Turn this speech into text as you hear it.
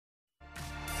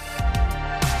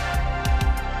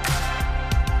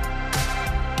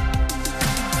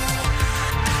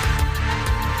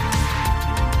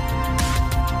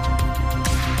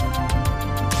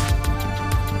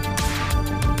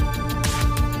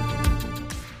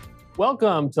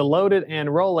Welcome to Loaded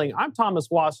and Rolling. I'm Thomas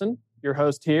Wasson, your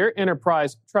host here,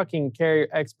 enterprise trucking carrier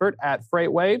expert at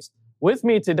FreightWaves. With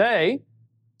me today,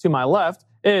 to my left,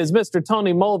 is Mr.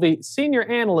 Tony Mulvey, senior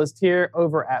analyst here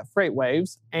over at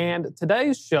FreightWaves. And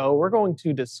today's show, we're going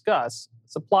to discuss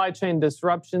supply chain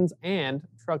disruptions and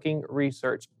trucking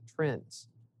research trends.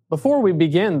 Before we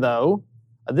begin, though,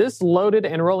 this Loaded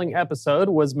and Rolling episode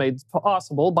was made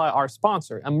possible by our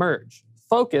sponsor, Emerge,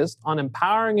 focused on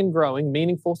empowering and growing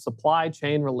meaningful supply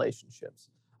chain relationships.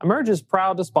 Emerge is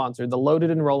proud to sponsor the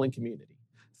Loaded and Rolling community.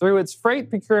 Through its freight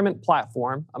procurement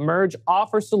platform, Emerge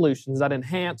offers solutions that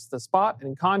enhance the spot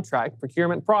and contract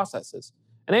procurement processes,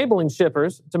 enabling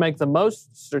shippers to make the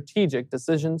most strategic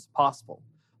decisions possible.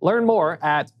 Learn more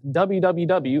at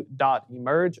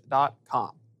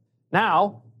www.emerge.com.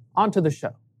 Now, on to the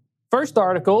show. First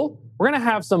article, we're going to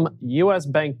have some U.S.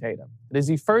 bank data. It is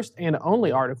the first and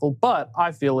only article, but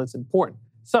I feel it's important.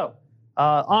 So,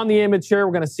 on the image here,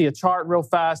 we're going to see a chart real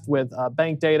fast with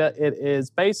bank data. It is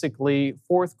basically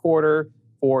fourth quarter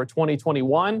for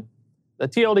 2021. The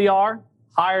TLDR,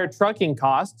 higher trucking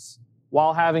costs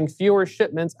while having fewer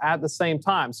shipments at the same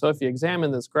time. So if you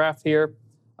examine this graph here,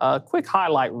 quick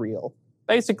highlight reel.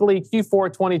 Basically,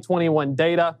 Q4 2021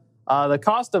 data, the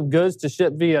cost of goods to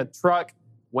ship via truck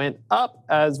went up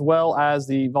as well as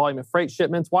the volume of freight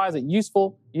shipments. Why is it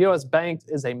useful? U.S. Bank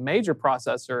is a major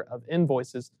processor of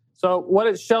invoices. So what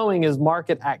it's showing is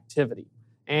market activity.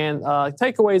 And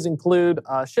takeaways include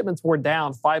shipments were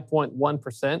down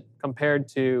 5.1% compared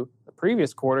to the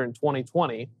previous quarter in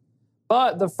 2020.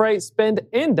 But the freight spend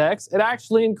index, it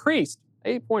actually increased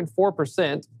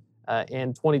 8.4%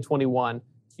 in 2021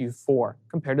 Q4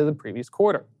 compared to the previous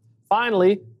quarter.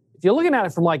 Finally, if you're looking at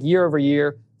it from like year over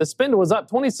year, the spend was up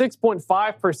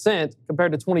 26.5%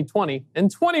 compared to 2020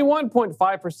 and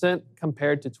 21.5%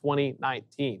 compared to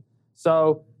 2019.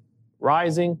 So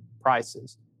rising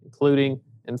prices, including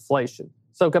inflation.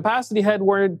 So capacity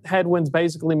headwinds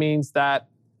basically means that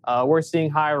we're seeing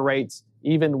higher rates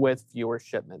even with fewer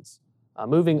shipments.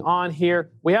 Moving on here,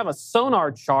 we have a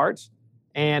sonar chart,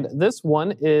 and this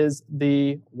one is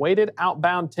the weighted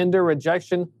outbound tender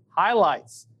rejection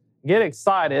highlights. Get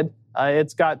excited.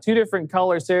 It's got two different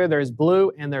colors here. There's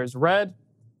blue and there's red.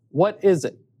 What is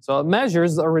it? So it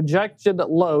measures the rejected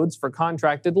loads for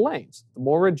contracted lanes. The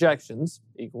more rejections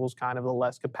equals kind of the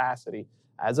less capacity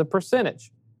as a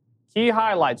percentage. Key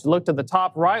highlights. Look to the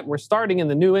top right. We're starting in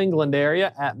the New England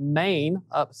area at Maine,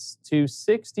 up to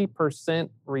 60%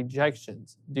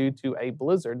 rejections due to a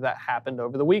blizzard that happened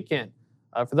over the weekend.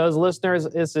 For those listeners,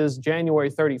 this is January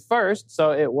 31st,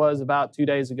 so it was about 2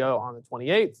 days ago on the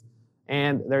 28th.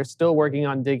 And they're still working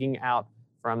on digging out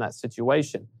from that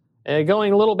situation.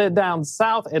 Going a little bit down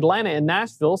south, Atlanta and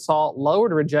Nashville saw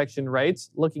lowered rejection rates,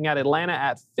 looking at Atlanta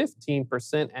at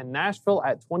 15% and Nashville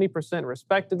at 20%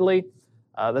 respectively.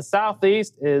 The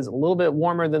Southeast is a little bit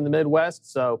warmer than the Midwest,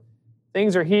 so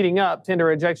things are heating up. Tender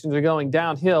rejections are going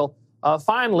downhill.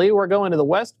 Finally, we're going to the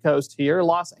West Coast here,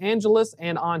 Los Angeles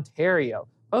and Ontario.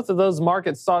 Both of those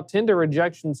markets saw tender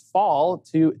rejections fall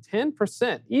to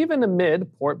 10%, even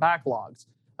amid port backlogs.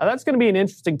 That's going to be an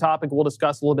interesting topic we'll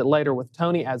discuss a little bit later with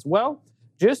Tony as well,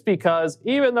 just because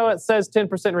even though it says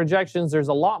 10% rejections, there's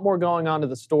a lot more going on to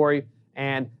the story,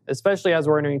 and especially as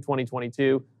we're entering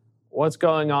 2022, what's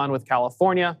going on with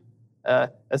California?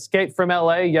 Escape from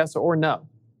LA, yes or no?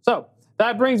 So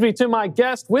that brings me to my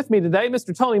guest with me today,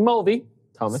 Mr. Tony Mulvey,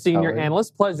 Thomas, senior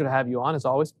analyst. Pleasure to have you on, as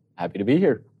always. Happy to be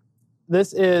here.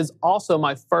 This is also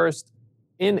my first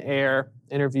in-air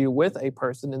interview with a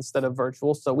person instead of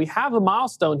virtual. So we have a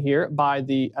milestone here by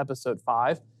the episode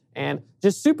 5, and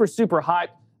just super, super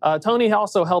hyped. Tony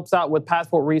also helps out with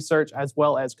passport research as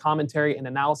well as commentary and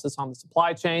analysis on the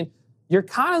supply chain. You're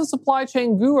kind of the supply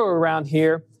chain guru around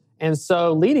here. And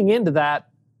so leading into that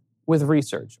with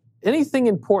research, anything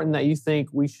important that you think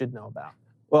we should know about?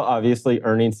 Well, obviously,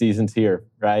 earnings season's here,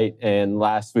 right? And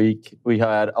last week, we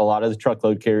had a lot of the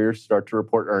truckload carriers start to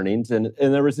report earnings, and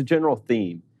there was a general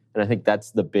theme. And I think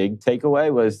that's the big takeaway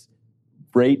was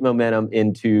rate momentum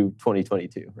into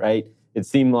 2022, right? It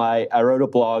seemed like I wrote a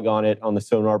blog on it on the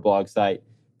Sonar blog site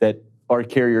that our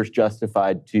carriers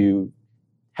justified to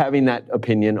having that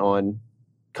opinion on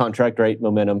contract rate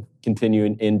momentum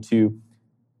continuing into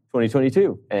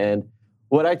 2022. And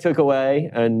what I took away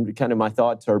and kind of my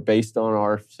thoughts are based on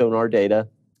our Sonar data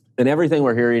and everything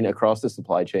we're hearing across the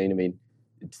supply chain. I mean,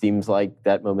 it seems like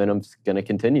that momentum's going to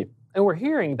continue. And we're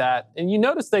hearing that. And you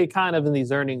notice they kind of in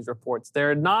these earnings reports,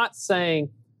 they're not saying,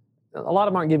 a lot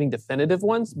of them aren't giving definitive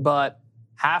ones, but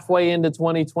halfway into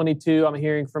 2022, I'm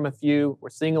hearing from a few, we're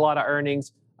seeing a lot of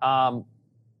earnings.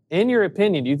 In your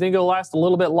opinion, do you think it'll last a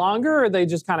little bit longer, or are they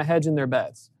just kind of hedging their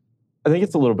bets? I think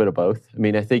it's a little bit of both. I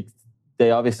mean, I think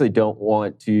they obviously don't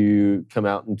want to come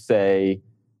out and say,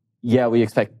 yeah, we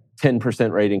expect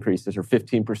 10% rate increases or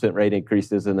 15% rate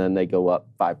increases, and then they go up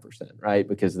 5%, right?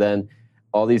 Because then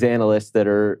all these analysts that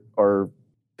are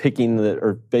picking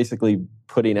or basically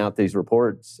putting out these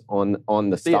reports on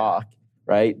the stock,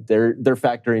 right? They're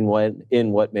factoring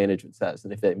what management says,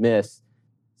 and if they miss,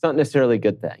 it's not necessarily a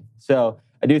good thing. So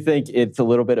I do think it's a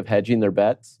little bit of hedging their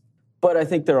bets, but I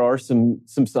think there are some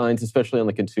signs, especially on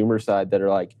the consumer side, that are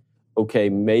like, okay,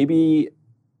 maybe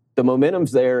the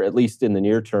momentum's there at least in the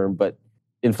near term, but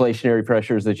inflationary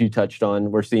pressures that you touched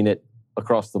on, we're seeing it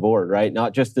across the board, right?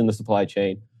 Not just in the supply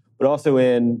chain, but also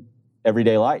in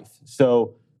everyday life.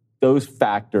 So those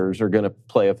factors are going to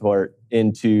play a part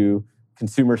into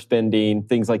consumer spending,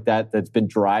 things like that, that's been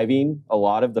driving a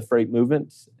lot of the freight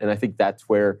movements. And I think that's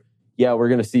where, yeah, we're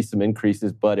going to see some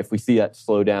increases. But if we see that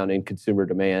slowdown in consumer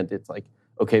demand, it's like,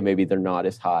 okay, maybe they're not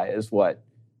as high as what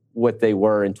they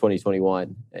were in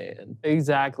 2021. And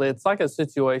exactly. It's like a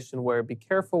situation where be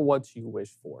careful what you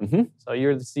wish for. Mm-hmm. So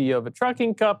you're the CEO of a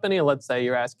trucking company. Let's say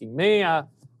you're asking me, I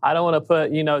don't want to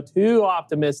put, too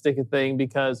optimistic a thing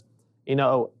because,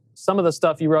 some of the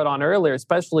stuff you wrote on earlier,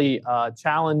 especially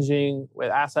challenging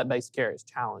with asset-based carriers,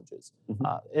 challenges.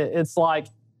 Mm-hmm. It's like,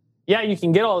 yeah, you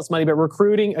can get all this money, but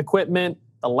recruiting, equipment,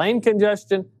 the lane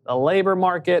congestion, the labor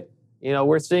market,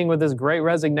 we're seeing with this great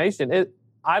resignation.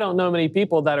 I don't know many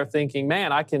people that are thinking,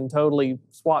 man, I can totally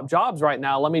swap jobs right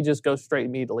now. Let me just go straight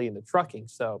immediately into trucking.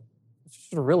 So it's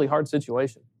just a really hard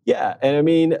situation. Yeah. And I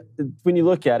mean, when you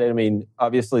look at it,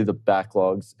 obviously the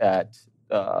backlogs at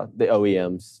the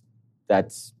OEMs,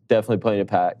 that's definitely playing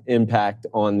an impact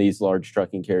on these large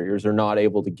trucking carriers. They're not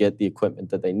able to get the equipment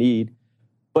that they need.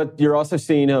 But you're also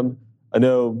seeing them, I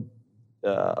know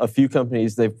a few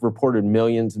companies, they've reported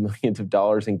millions and millions of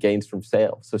dollars in gains from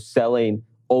sales. So selling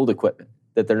old equipment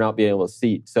that they're not being able to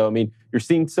seat. So, you're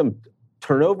seeing some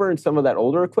turnover in some of that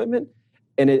older equipment,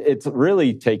 and it's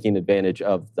really taking advantage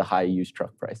of the high used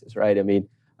truck prices, right?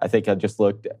 I think I just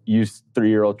looked, used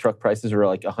 3-year-old truck prices are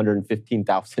like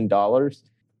 $115,000.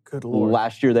 Good Lord.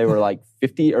 Last year they were like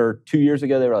 50, or 2 years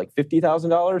ago they were like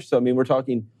 $50,000. So, we're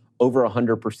talking over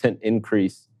 100%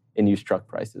 increase in used truck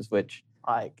prices, which...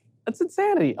 that's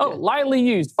insanity. Oh, lightly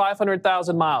used,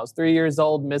 500,000 miles, 3 years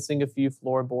old, missing a few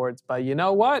floorboards. But you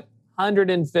know what?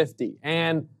 150.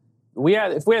 And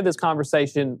if we had this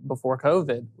conversation before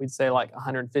COVID, we'd say like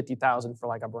 150,000 for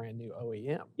like a brand new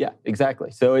OEM. Yeah,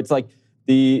 exactly. So it's like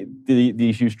these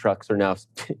used trucks are now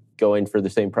going for the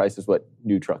same price as what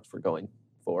new trucks were going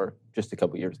for just a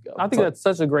couple years ago. I think that's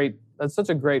such a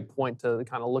great point to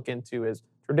kind of look into. Is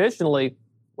traditionally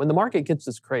when the market gets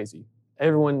this crazy,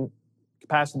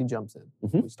 capacity jumps in.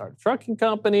 Mm-hmm. We start a trucking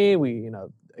company,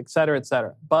 et cetera, et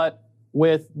cetera. But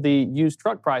with the used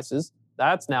truck prices,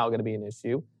 that's now going to be an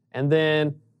issue. And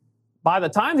then by the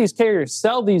time these carriers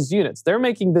sell these units, they're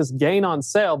making this gain on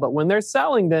sale. But when they're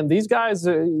selling them, these guys,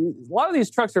 a lot of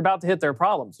these trucks are about to hit their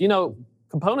problems.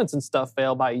 Components and stuff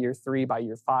fail by year 3, by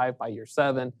year 5, by year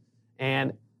 7.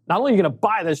 And not only are you going to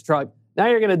buy this truck, now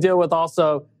you're going to deal with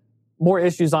also more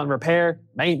issues on repair,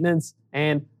 maintenance.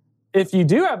 And if you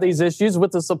do have these issues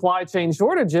with the supply chain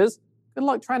shortages, good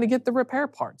luck trying to get the repair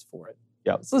parts for it.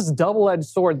 Yep. It's this double-edged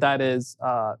sword that is,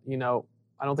 I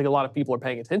don't think a lot of people are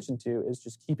paying attention to, is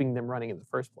just keeping them running in the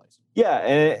first place. Yeah,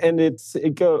 and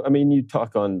you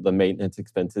talk on the maintenance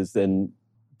expenses, and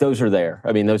those are there.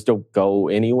 Those don't go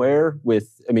anywhere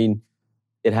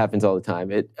it happens all the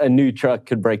time. A new truck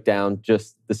could break down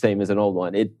just the same as an old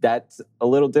one. That's a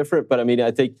little different, but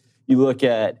I think you look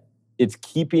at, it's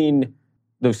keeping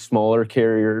those smaller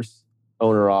carriers,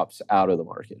 owner ops, out of the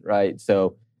market, right?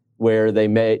 So where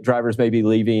drivers may be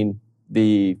leaving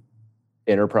the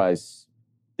enterprise,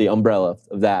 the umbrella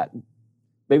of that,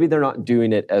 maybe they're not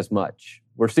doing it as much.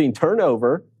 We're seeing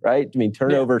turnover, right?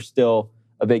 Turnover is still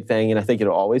a big thing, and I think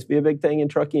it'll always be a big thing in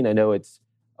trucking. I know it's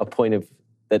a point of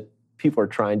that people are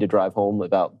trying to drive home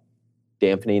about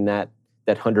dampening that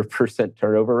 100%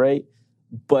 turnover rate.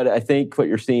 But I think what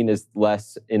you're seeing is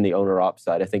less in the owner op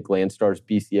side. I think Landstar's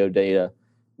BCO data,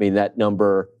 that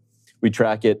number, we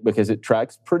track it because it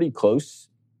tracks pretty close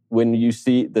when you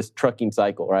see this trucking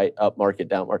cycle, right? Up market,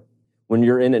 down market. When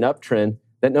you're in an uptrend,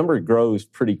 that number grows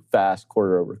pretty fast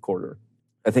quarter over quarter.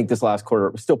 I think this last quarter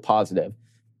it was still positive,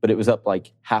 but it was up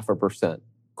like 0.5%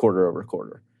 quarter over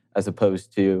quarter, as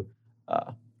opposed to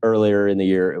earlier in the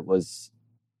year it was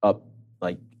up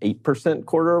like 8%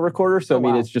 quarter over quarter. So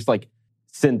wow. It's just like,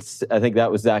 since I think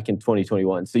that was back in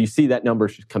 2021. So you see that number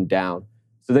should come down.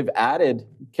 So they've added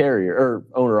carrier or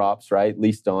owner ops, right?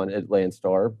 Leased on at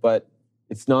Landstar, but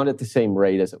it's not at the same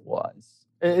rate as it was.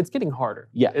 It's getting harder.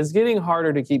 Yeah. It's getting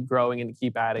harder to keep growing and to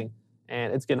keep adding,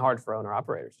 and it's getting hard for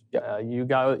owner-operators. Yeah. You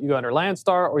go under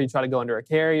Landstar or you try to go under a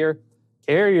carrier.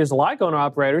 Carriers like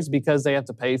owner-operators because they have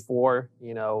to pay for,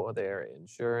 their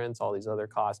insurance, all these other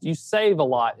costs. You save a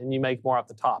lot and you make more off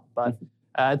the top. But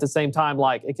at the same time,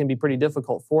 it can be pretty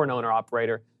difficult for an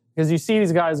owner-operator because you see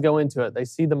these guys go into it. They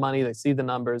see the money, they see the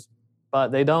numbers,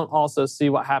 but they don't also see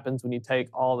what happens when you take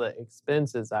all the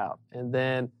expenses out. And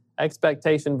then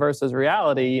expectation versus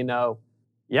reality,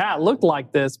 it looked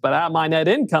like this, but my net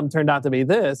income turned out to be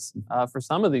this. For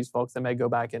some of these folks, they may go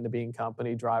back into being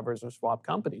company drivers or swap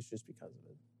companies just because of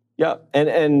it. Yeah,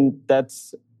 and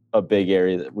that's a big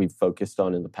area that we've focused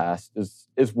on in the past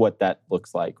is what that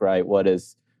looks like, right? What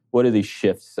do these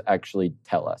shifts actually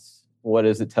tell us? What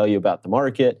does it tell you about the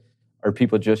market? Are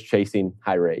people just chasing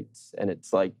high rates? And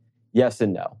it's like, yes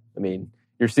and no. I mean,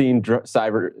 you're seeing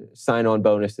cyber sign-on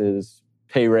bonuses,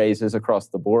 pay raises across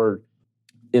the board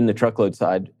in the truckload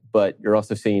side, but you're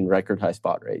also seeing record high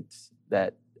spot rates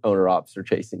that owner ops are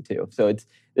chasing too. So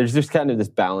there's just kind of this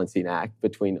balancing act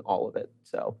between all of it.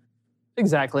 So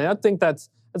exactly. I think that's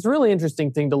a really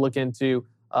interesting thing to look into.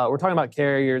 We're talking about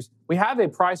carriers. We have a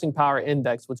pricing power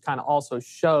index, which kind of also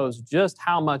shows just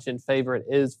how much in favor it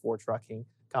is for trucking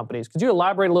companies. Could you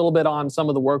elaborate a little bit on some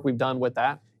of the work we've done with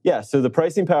that? Yeah. So the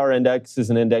pricing power index is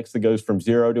an index that goes from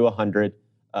 0 to 100.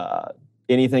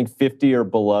 Anything 50 or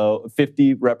below,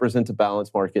 50 represents a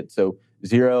balanced market. So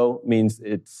 0 means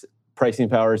its pricing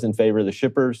power is in favor of the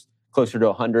shippers, closer to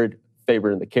 100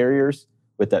 favor the carriers,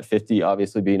 with that 50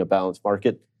 obviously being a balanced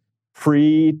market.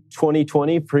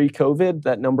 Pre-2020, pre-COVID,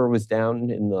 that number was down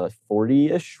in the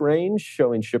 40-ish range,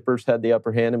 showing shippers had the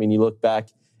upper hand. I mean, you look back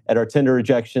at our tender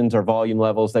rejections, our volume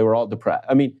levels, they were all depressed.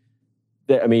 I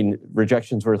mean,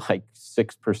 rejections were like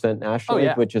 6% nationally,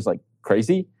 which is like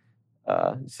crazy.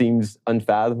 Seems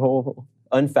unfathomable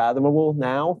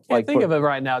now. Can't think of it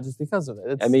right now just because of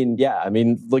it.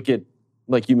 Look at,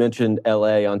 like you mentioned,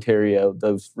 LA, Ontario,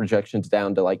 those rejections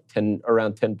down to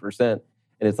around 10%. And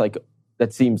it's like,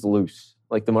 that seems loose.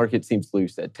 Like the market seems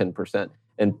loose at 10%.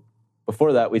 And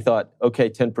before that, we thought, okay,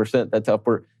 10%, that's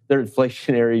upward. They're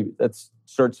inflationary. That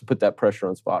starts to put that pressure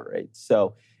on spot rates.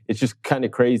 So it's just kind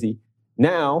of crazy.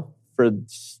 Now, for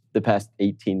the past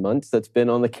 18 months, that's been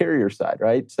on the carrier side,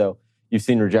 right? So you've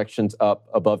seen rejections up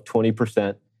above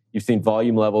 20%. You've seen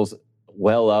volume levels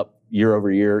well up year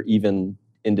over year, even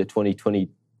into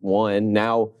 2021.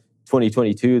 Now,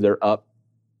 2022, they're up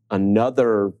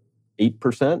another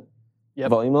 8%. Yep.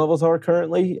 Volume levels are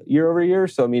currently year over year.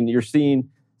 So, I mean, you're seeing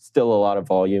still a lot of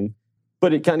volume,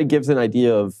 but it kind of gives an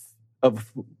idea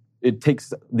of it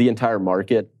takes the entire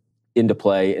market into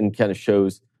play and kind of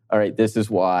shows, all right, this is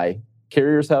why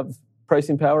carriers have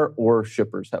pricing power or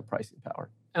shippers have pricing power.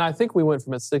 And I think we went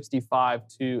from a 65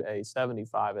 to a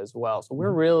 75 as well. So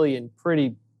we're really in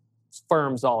pretty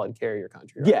firm, solid carrier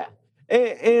country. Right? Yeah.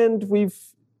 And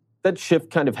that shift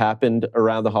kind of happened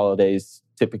around the holidays.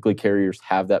 Typically, carriers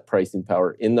have that pricing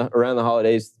power around the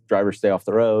holidays. Drivers stay off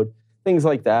the road, things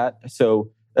like that.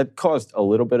 So that caused a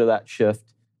little bit of that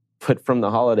shift. But from the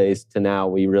holidays to now,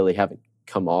 we really haven't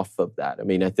come off of that. I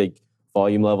mean, I think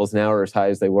volume levels now are as high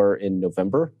as they were in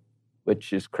November,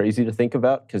 which is crazy to think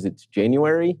about because it's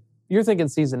January. You're thinking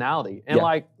seasonality. And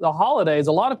like the holidays,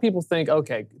 a lot of people think,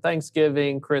 okay,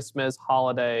 Thanksgiving, Christmas,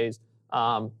 holidays.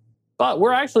 But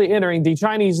we're actually entering the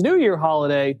Chinese New Year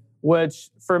holiday, which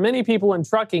for many people in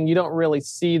trucking, you don't really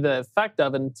see the effect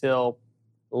of it until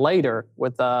later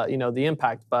with the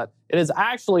impact. But it is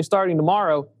actually starting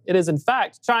tomorrow. It is in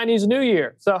fact Chinese New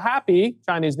Year. So happy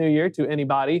Chinese New Year to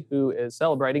anybody who is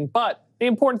celebrating. But the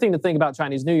important thing to think about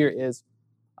Chinese New Year is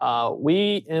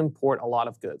we import a lot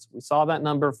of goods. We saw that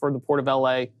number for the Port of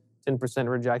LA, 10%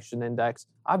 rejection index.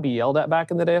 I'd be yelled at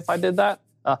back in the day if I did that.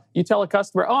 You tell a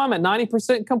customer, I'm at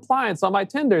 90% compliance on my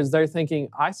tenders. They're thinking,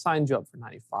 I signed you up for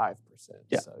 95%.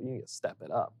 Yeah. So you need to step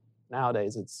it up.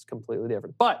 Nowadays, it's completely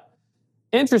different. But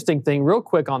interesting thing, real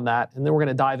quick on that, and then we're going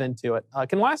to dive into it. It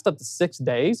can last up to 6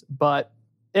 days, but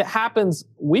it happens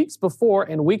weeks before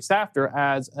and weeks after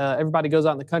as everybody goes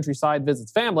out in the countryside,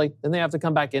 visits family, then they have to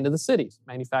come back into the cities.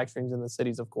 Manufacturing's in the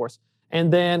cities, of course.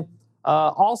 And then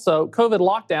also, COVID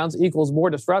lockdowns equals more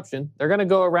disruption. They're going to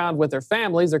go around with their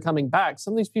families. They're coming back.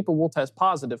 Some of these people will test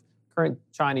positive. Current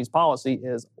Chinese policy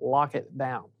is lock it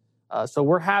down. So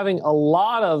we're having a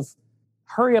lot of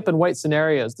hurry up and wait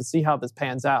scenarios to see how this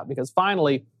pans out because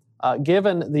finally,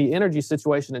 given the energy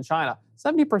situation in China,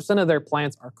 70% of their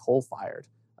plants are coal-fired.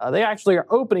 They actually are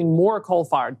opening more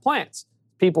coal-fired plants.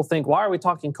 People think, why are we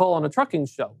talking coal on a trucking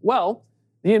show? Well,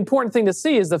 the important thing to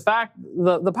see is the fact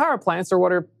the power plants are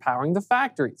what are powering the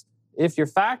factories. if your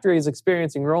factory is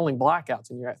experiencing rolling blackouts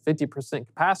and you're at 50%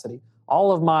 capacity,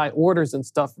 all of my orders and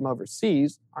stuff from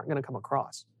overseas aren't going to come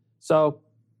across. So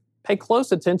pay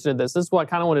close attention to this. This is what I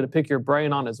kind of wanted to pick your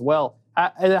brain on as well.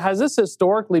 Has this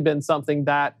historically been something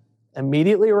that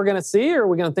immediately we're going to see, or are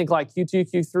we going to think like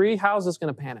Q2, Q3? How is this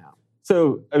going to pan out?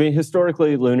 So, I mean,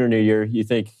 historically, Lunar New Year, you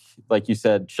think, like you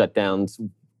said, shutdowns,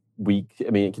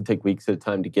 it can take weeks at a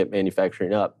time to get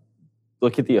manufacturing up.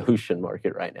 Look at the ocean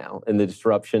market right now and the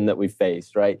disruption that we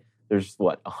faced, right? There's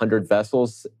 100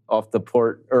 vessels off the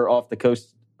port or off the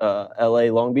coast,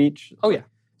 LA, Long Beach. Oh, yeah.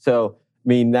 So, I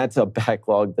mean, that's a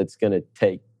backlog that's going to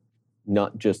take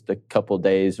not just a couple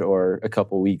days or a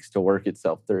couple weeks to work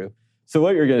itself through. So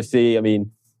what you're going to see, I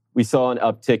mean, we saw an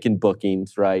uptick in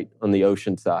bookings, right, on the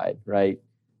ocean side, right?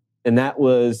 And that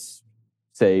was,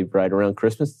 say, right around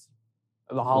Christmas.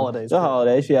 The holidays. The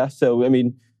holidays, yeah. So, I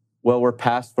mean, well, we're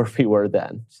past where we were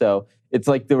then. So it's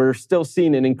like we're still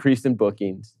seeing an increase in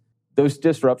bookings. Those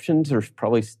disruptions are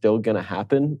probably still going to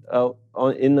happen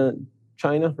in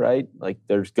China, right? Like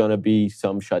there's going to be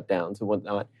some shutdowns and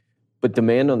whatnot. But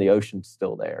demand on the ocean's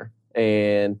still there.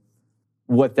 And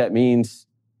what that means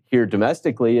here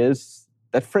domestically is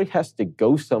that freight has to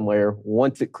go somewhere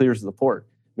once it clears the port.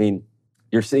 I mean,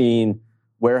 you're seeing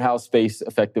warehouse space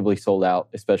effectively sold out,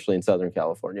 especially in Southern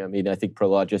California. I mean, I think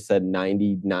Prologis said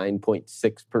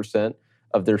 99.6%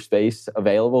 of their space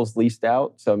available is leased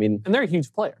out. So, I mean... And they're a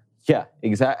huge player. Yeah,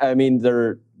 exactly. I mean,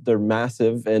 they're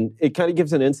massive. And it kind of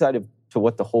gives an insight to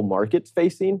what the whole market's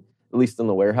facing, at least on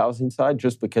the warehousing side,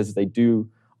 just because they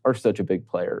are such a big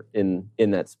player in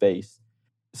that space.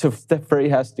 So that freight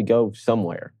has to go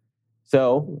somewhere.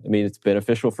 So, I mean, it's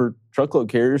beneficial for truckload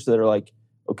carriers that are like,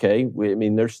 okay,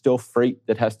 there's still freight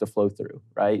that has to flow through,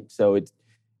 right? So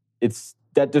it's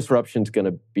that disruption's going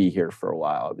to be here for a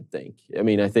while, I would think. I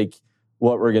mean, I think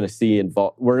what we're going to see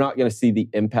we're not going to see the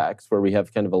impacts where we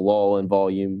have kind of a lull in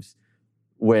volumes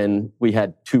when we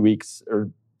had 2 weeks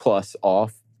or plus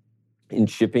off in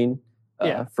shipping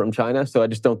from China. So I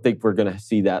just don't think we're going to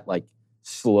see that like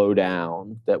slow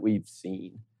down that we've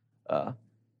seen. And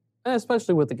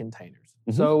especially with the containers.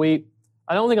 Mm-hmm. So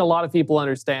I don't think a lot of people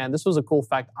understand, this was a cool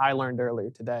fact I learned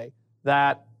earlier today,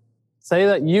 that say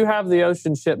that you have the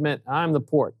ocean shipment, I'm the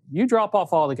port. You drop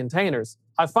off all the containers.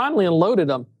 I finally unloaded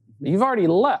them. You've already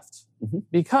left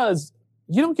because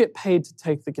you don't get paid to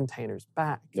take the containers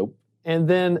back. Nope. And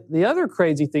then the other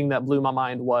crazy thing that blew my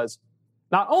mind was,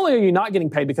 not only are you not getting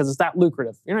paid because it's that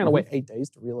lucrative, you're not going to wait 8 days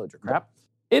to reload your crap.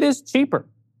 It is cheaper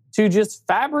to just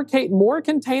fabricate more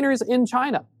containers in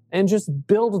China and just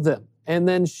build them and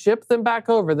then ship them back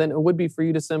over than it would be for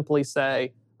you to simply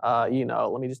say, let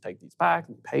me just take these back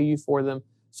and pay you for them.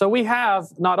 So we have,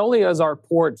 not only as our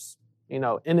ports,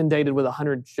 inundated with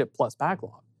 100 ship plus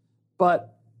backlog,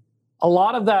 but a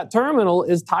lot of that terminal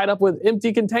is tied up with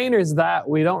empty containers that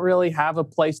we don't really have a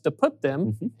place to put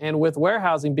them. And with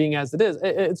warehousing being as it is,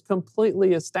 it's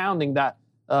completely astounding that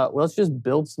let's just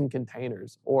build some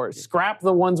containers or scrap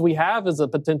the ones we have as a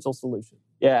potential solution.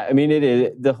 Yeah, I mean,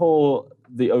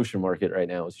 the ocean market right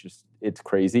now is it's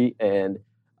crazy. And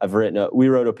we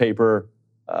wrote a paper,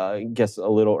 I guess a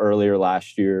little earlier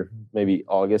last year, maybe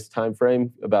August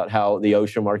timeframe, about how the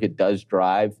ocean market does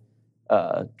drive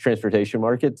transportation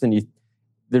markets. And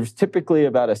there's typically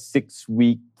about a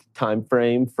 6-week time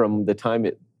frame from the time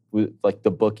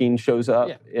the booking shows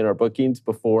up in our bookings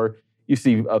before you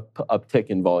see a uptick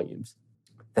in volumes.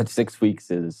 That 6 weeks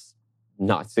is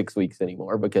not 6 weeks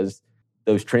anymore because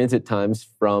those transit times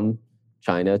from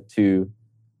China to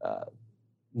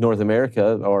North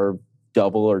America are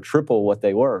double or triple what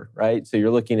they were, right? So you're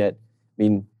looking at,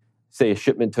 say a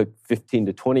shipment took 15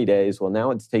 to 20 days. Well,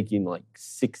 now it's taking like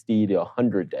 60 to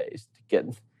 100 days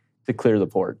to clear the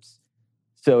ports.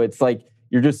 So it's like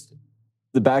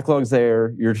the backlog's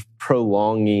there, you're just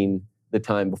prolonging the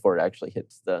time before it actually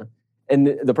hits and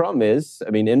the problem is,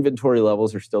 inventory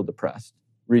levels are still depressed.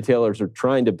 Retailers are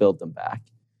trying to build them back.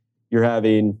 You're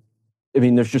having,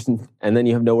 and then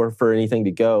you have nowhere for anything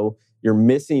to go. You're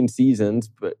missing seasons,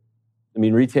 but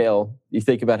retail, you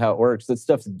think about how it works, that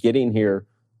stuff's getting here,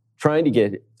 trying to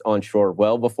get on shore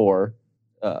well before.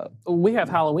 We have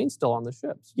Halloween still on the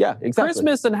ships. Yeah, exactly.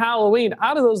 Christmas and Halloween,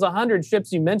 out of those 100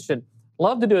 ships you mentioned,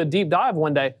 love to do a deep dive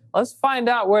one day. Let's find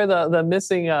out where the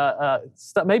missing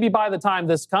stuff, maybe by the time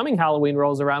this coming Halloween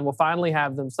rolls around, we'll finally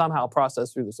have them somehow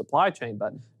processed through the supply chain.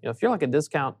 But if you're like a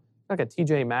discount, like a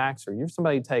TJ Maxx, or you're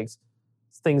somebody who takes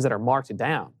things that are marked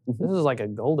down, this is like a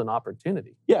golden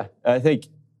opportunity. Yeah, I think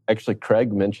actually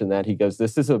Craig mentioned that. He goes,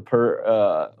 this is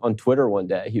on Twitter one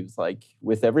day. He was like,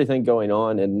 with everything going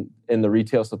on in the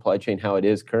retail supply chain, how it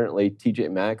is currently, TJ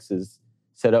Maxx is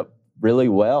set up really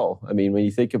well. I mean, when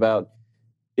you think about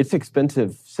it's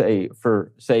expensive, say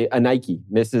a Nike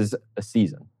misses a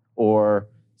season, or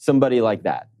somebody like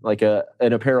that, like an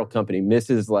apparel company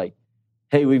misses, like,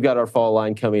 hey, we've got our fall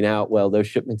line coming out. Well, those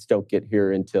shipments don't get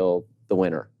here until the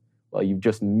winter. Well, you've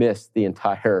just missed the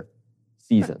entire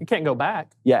season. You can't go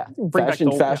back. Yeah,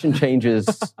 fashion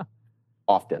changes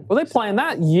often. Well, they plan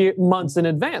that months in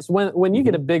advance. When you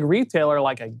get a big retailer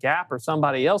like a Gap or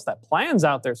somebody else that plans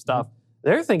out their stuff,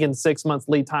 they're thinking 6 months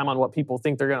lead time on what people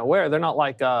think they're going to wear. They're not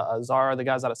like a Zara, the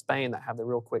guys out of Spain that have the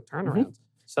real quick turnarounds.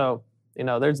 So,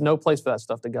 there's no place for that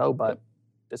stuff to go but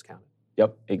discounted.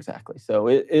 Yep, exactly.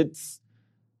 So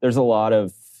there's a lot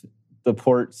of the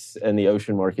ports and the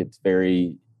ocean market's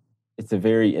it's a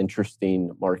very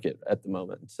interesting market at the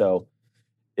moment. So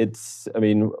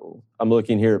I'm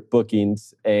looking here at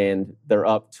bookings and they're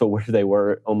up to where they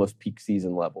were almost peak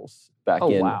season levels back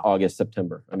in August,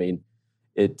 September. I mean,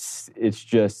 it's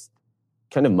just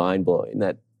kind of mind-blowing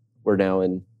that we're now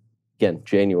in, again,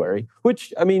 January,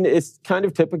 which, I mean, it's kind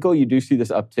of typical. You do see this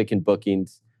uptick in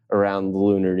bookings around the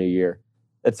Lunar New Year.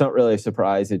 It's not really a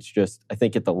surprise. It's just, I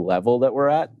think at the level that we're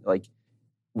at, like,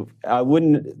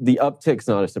 the uptick's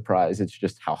not a surprise. It's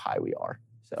just how high we are.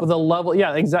 So the level,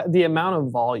 exactly, the amount of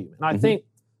volume. And I think,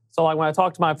 so like when I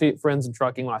talk to my friends in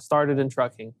trucking, when I started in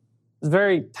trucking, it's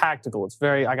very tactical.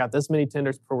 I got this many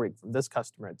tenders per week from this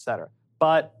customer, et cetera.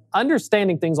 But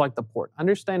understanding things like the port,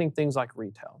 understanding things like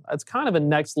retail, that's kind of a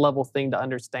next level thing to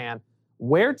understand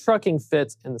where trucking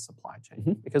fits in the supply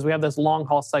chain. Because we have this long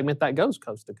haul segment that goes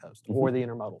coast to coast or the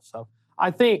intermodal. So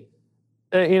I think,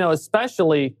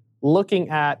 especially looking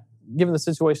at, given the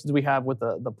situations we have with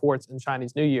the ports in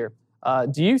Chinese New Year,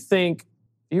 do you think,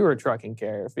 if you were a trucking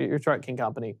carrier, if you're a trucking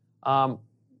company,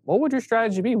 what would your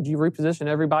strategy be? Would you reposition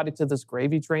everybody to this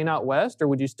gravy train out west, or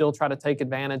would you still try to take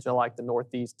advantage of like the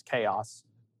Northeast chaos?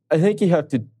 I think you have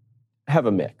to have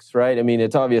a mix, right? I mean,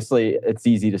 it's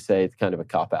easy to say, it's kind of a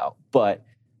cop-out, but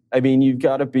I mean, you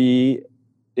have to be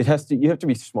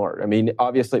smart. I mean,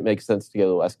 obviously it makes sense to go to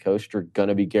the West Coast. You're going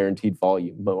to be guaranteed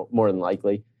volume, more than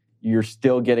likely. You're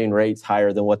still getting rates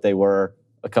higher than what they were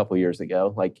a couple years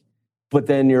ago. But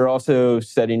then you're also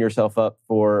setting yourself up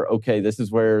for, okay, this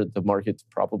is where the market's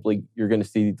you're going to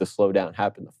see the slowdown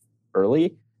happen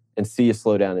early and see a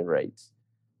slowdown in rates.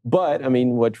 But, I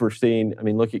mean, what we're seeing,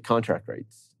 look at contract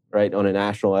rates, right? On a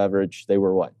national average, they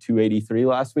were, 283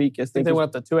 last week? I think they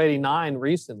went up to 289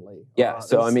 recently. Yeah,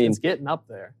 it's getting up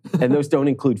there. And those don't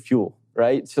include fuel,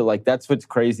 right? So, that's what's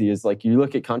crazy is, you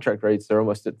look at contract rates, they're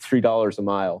almost at $3 a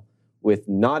mile with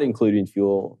not including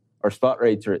fuel. Our spot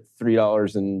rates are at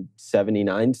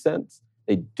 $3.79.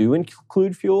 They do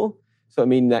include fuel. So,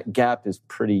 that gap is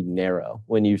pretty narrow.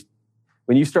 When you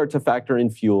start to factor in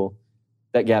fuel,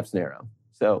 that gap's narrow.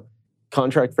 So,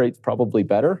 contract rate's probably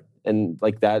better. And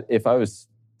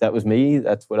that was me,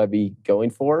 that's what I'd be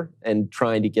going for and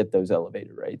trying to get those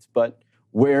elevated rates. But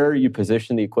where you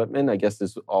position the equipment, I guess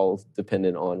is all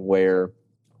dependent on where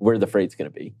the freight's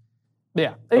going to be.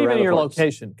 Yeah, even your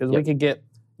location, because we could get,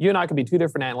 you and I could be two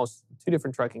different analysts, two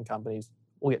different trucking companies.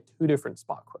 We'll get two different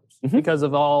spot quotes because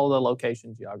of all the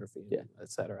location, geography,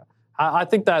 et cetera. I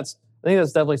think that's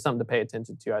definitely something to pay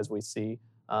attention to as we see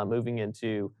moving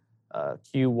into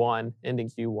Q1, ending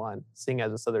Q1, seeing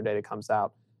as this other data comes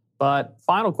out. But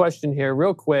final question here,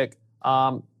 real quick.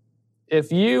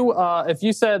 If you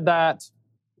said that,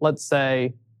 let's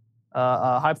say,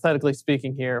 hypothetically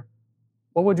speaking here,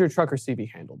 what would your trucker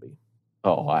CV handle be?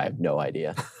 Oh, I have no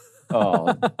idea.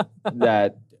 Oh,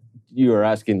 that you are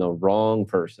asking the wrong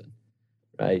person,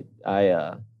 right?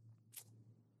 There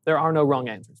are no wrong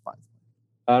answers, by the way.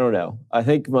 I don't know. I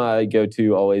think my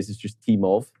go-to always is just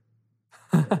Mulvey.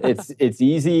 It's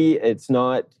easy. It's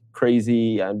not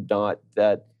crazy. I'm not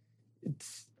that.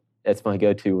 It's my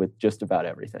go-to with just about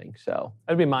everything. So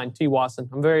that'd be mine. Wasson.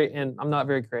 I'm not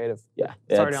very creative. Yeah,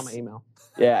 it's already on my email.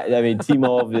 Yeah,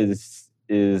 Mulvey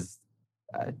is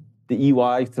the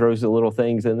EY throws the little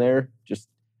things in there. Just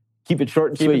keep it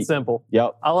short and sweet. Keep it simple.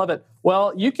 Yep. I love it.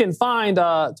 Well, you can find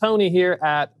Tony here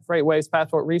at FreightWaves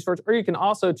Passport Research, or you can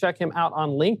also check him out on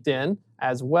LinkedIn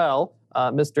as well.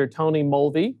 Mr. Tony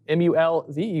Mulvey,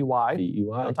 Mulvey.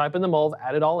 Don't type in the Mulv,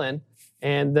 add it all in.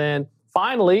 And then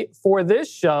finally, for this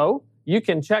show, you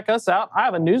can check us out. I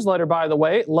have a newsletter, by the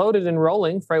way, Loaded and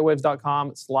Rolling,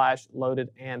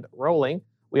 freightwaves.com/loaded-and-rolling.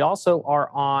 We also are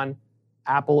on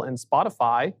Apple and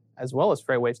Spotify, as well as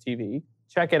FreightWaves TV.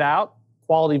 Check it out.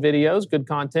 Quality videos, good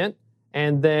content.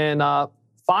 And then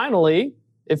finally,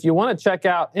 if you want to check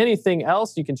out anything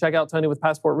else, you can check out Tony with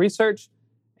Passport Research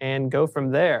and go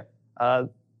from there. So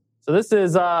this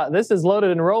is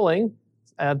Loaded and Rolling.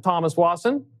 Thomas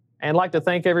Wasson, and I'd like to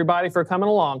thank everybody for coming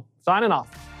along. Signing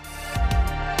off.